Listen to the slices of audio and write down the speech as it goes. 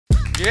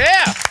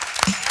Yeah.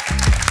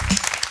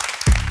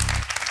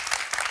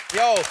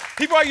 Yo,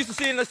 people are used to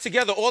seeing us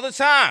together all the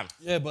time.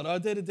 Yeah, but our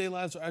day-to-day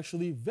lives are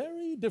actually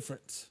very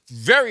different.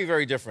 Very,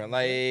 very different.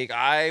 Like,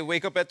 I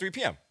wake up at 3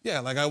 p.m.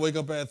 Yeah, like I wake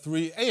up at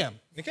 3 a.m.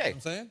 Okay. You know what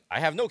I'm saying? I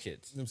have no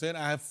kids. You know what I'm saying?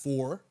 I have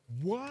 4.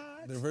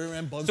 What? They're very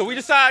rambunctious. So we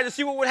decided to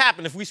see what would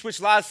happen if we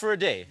switched lives for a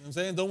day. You know what I'm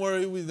saying? Don't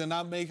worry, we did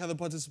not make Heather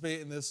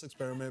participate in this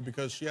experiment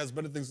because she has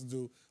better things to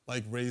do,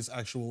 like raise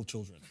actual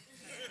children.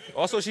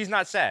 Also, she's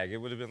not SAG. It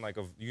would have been like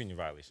a union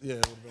violation. Yeah,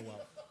 it would have been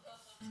wild.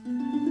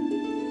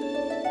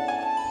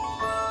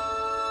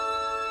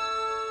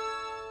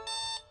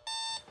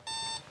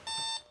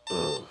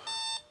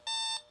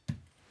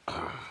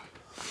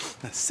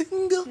 A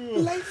single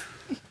life.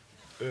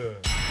 Fill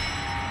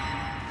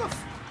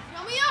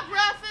me up,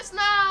 breakfast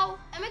now.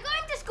 Am I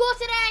going to school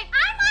today?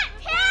 I want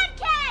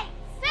pancakes!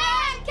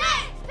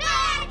 Pancakes!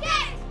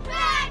 Pancakes!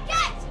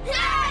 Pancakes!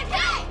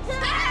 Pancakes!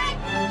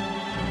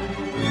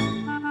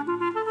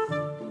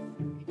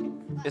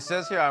 It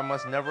says here I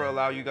must never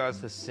allow you guys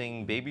to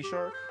sing Baby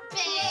Shark.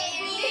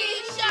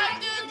 Baby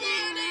shark, do do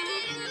do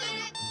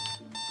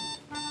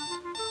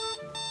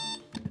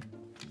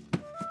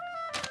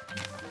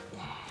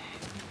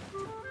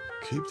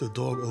Keep the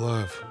dog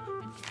alive.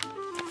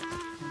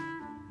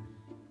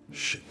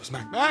 Shit, what's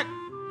Mac? Mac!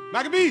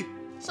 Maccabee!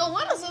 So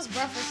when is this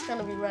breakfast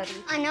gonna be ready?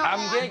 I know. I'm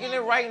getting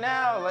it right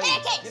now. Like,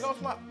 Pancakes. get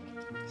off my...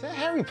 Is that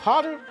Harry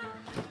Potter?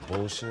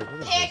 Bullshit.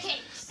 What is this?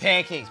 Pancakes.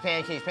 Pancakes,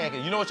 pancakes,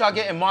 pancakes. You know what y'all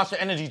get in Monster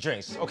Energy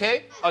drinks,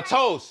 okay? A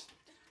toast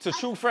to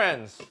true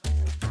friends.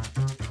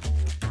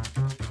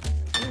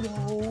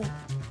 Hello.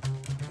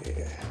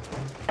 Yeah.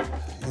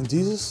 And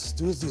Jesus,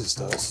 do as Jesus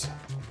does.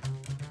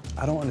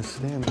 I don't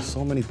understand. There's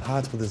so many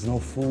pots, but there's no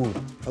food.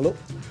 Hello?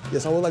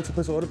 Yes, I would like to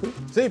place an order, please.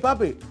 Sí,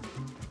 papi.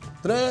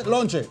 Tres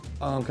lonche.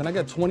 Can I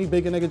get 20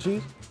 bacon, egg, and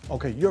cheese?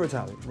 Okay, you're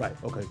Italian. Right,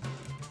 okay.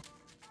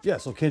 Yeah,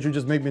 so can't you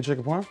just make me a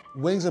chicken parm?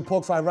 Wings and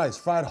pork fried rice,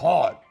 fried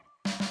hard.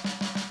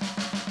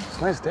 It's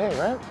a nice day,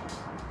 right?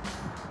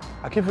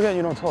 I keep forgetting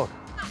you don't talk.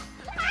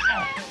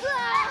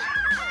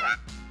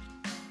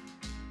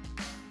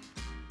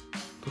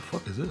 The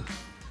fuck is this?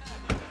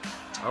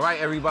 All right,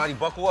 everybody,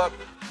 buckle up.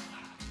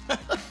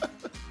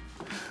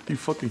 You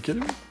fucking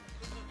kidding me?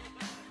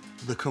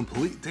 The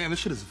complete, damn, this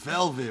shit is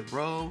velvet,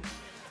 bro.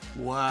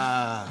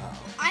 Wow.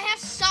 I have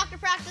soccer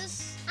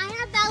practice. I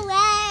have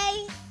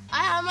ballet.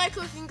 I have my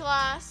cooking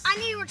class. I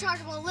need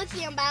rechargeable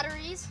lithium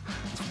batteries.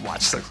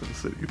 Watch Sex and the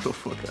City, get the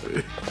fuck out of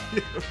here.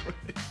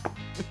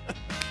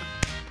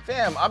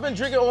 Fam, I've been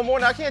drinking all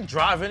morning. I can't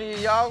drive any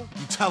of y'all.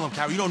 You tell him,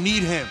 Carrie, you don't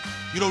need him.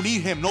 You don't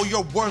need him. Know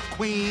your worth,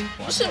 queen.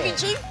 You should be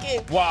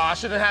drinking. Wow, I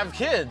shouldn't have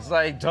kids.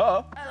 Like,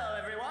 duh.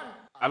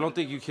 I don't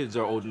think you kids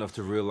are old enough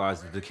to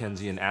realize the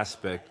Dickensian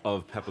aspect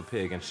of Peppa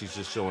Pig, and she's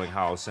just showing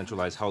how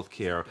centralized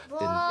healthcare in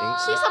England.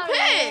 She's a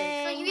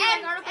pig.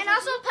 And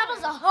also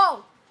Peppa's a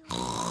hoe.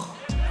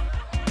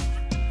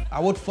 I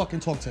would fucking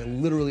talk to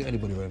literally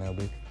anybody right now,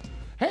 B.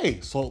 Hey,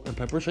 salt and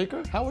pepper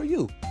shaker, how are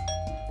you?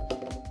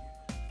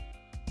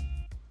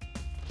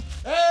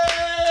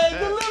 Hey,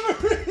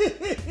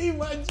 delivery!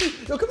 My G.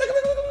 Yo, come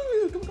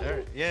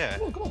on. Yeah.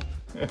 Come on.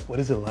 What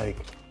is it like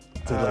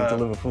to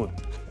deliver food?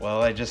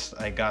 Well, I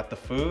got the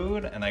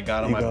food and I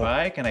got on my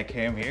bike and I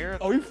came here.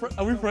 Are we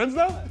friends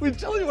now? We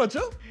chilling, you wanna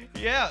chill?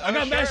 Yeah, I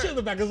got mad shit in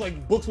the back. There's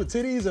like books with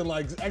titties and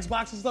like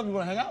Xbox and stuff. You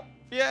wanna hang out?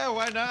 Yeah,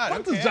 why not?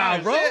 Fuck this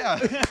job, bro. Yeah.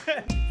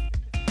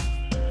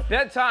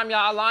 Bedtime,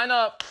 y'all. Line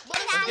up.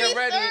 Let's get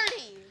ready.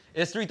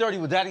 It's 3:30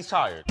 when Daddy's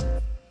tired.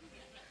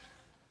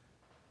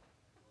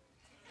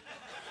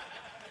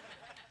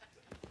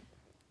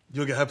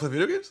 You gonna play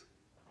video games?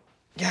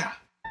 Yeah.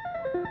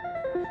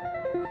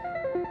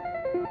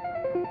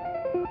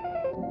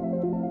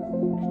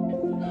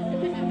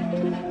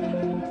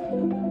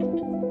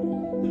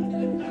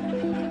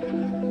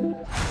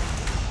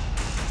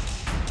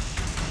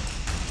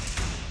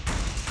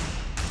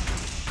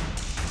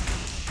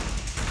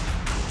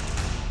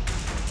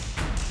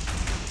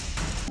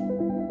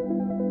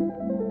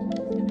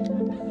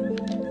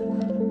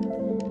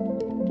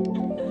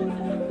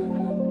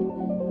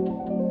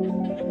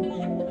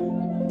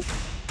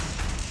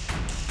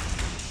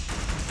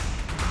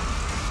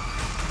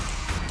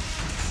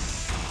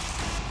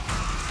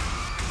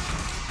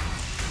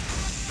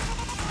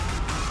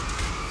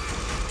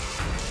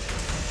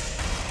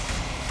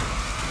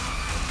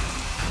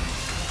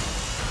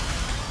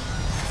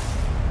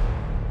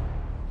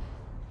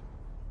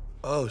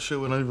 Oh shit,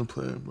 we're not even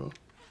playing, bro.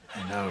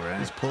 I know,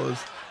 right? It's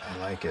paused. I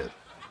like it.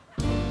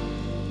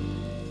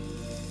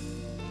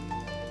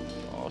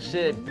 Oh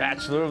shit,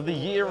 Bachelor of the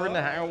Year in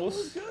the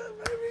house. Good,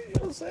 baby. You know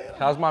what I'm saying?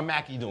 How's my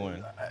Mackie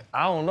doing?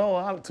 I don't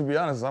know. To be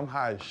honest, I'm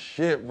high as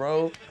shit,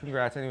 bro.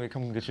 Congrats. Anyway,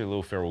 come get your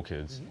little feral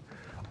kids.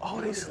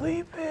 Oh, they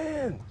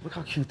sleeping. Look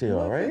how cute they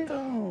are, right?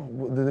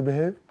 Did they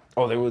behave?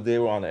 Oh, they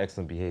were on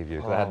excellent behavior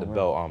because I had the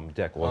belt on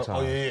deck all the time.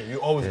 Oh yeah, you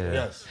always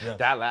yes.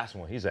 That last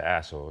one, he's an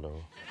asshole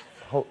though.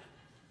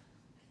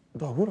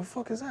 Dog, who the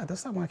fuck is that?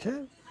 That's not my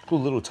kid. Who,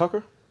 little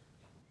Tucker?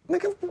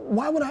 Nigga,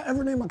 why would I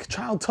ever name a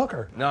child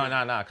Tucker? No,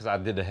 because I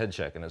did the head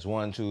check and it's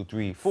 1, 2,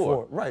 3,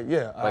 4. Right,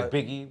 yeah. Like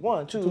Biggie,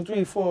 1, 2,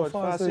 3, 4,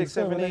 5, 6,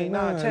 7, 8,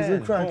 9,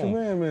 10.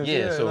 Boom.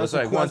 Yeah, so it's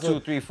like 1,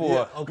 2, 3, 4.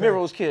 Yeah, okay.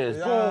 Mero's Kids.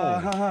 Boom.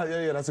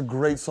 Yeah, that's a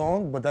great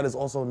song, but that is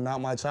also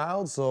not my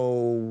child. So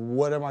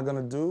what am I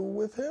gonna do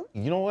with him?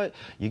 You know what?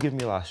 You give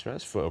me a lot of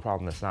stress for a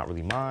problem that's not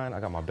really mine. I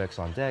got my Becks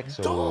on deck,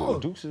 so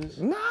deuces.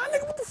 Nah,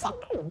 nigga, what the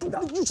fuck? Dude,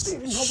 that was you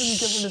Steve, you helping me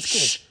get rid of this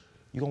kid.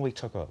 You gonna wake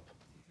Tucker up.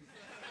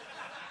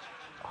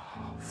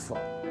 Oh,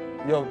 fuck.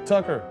 Yo,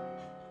 Tucker,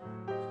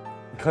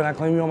 can I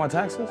claim you on my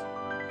taxes?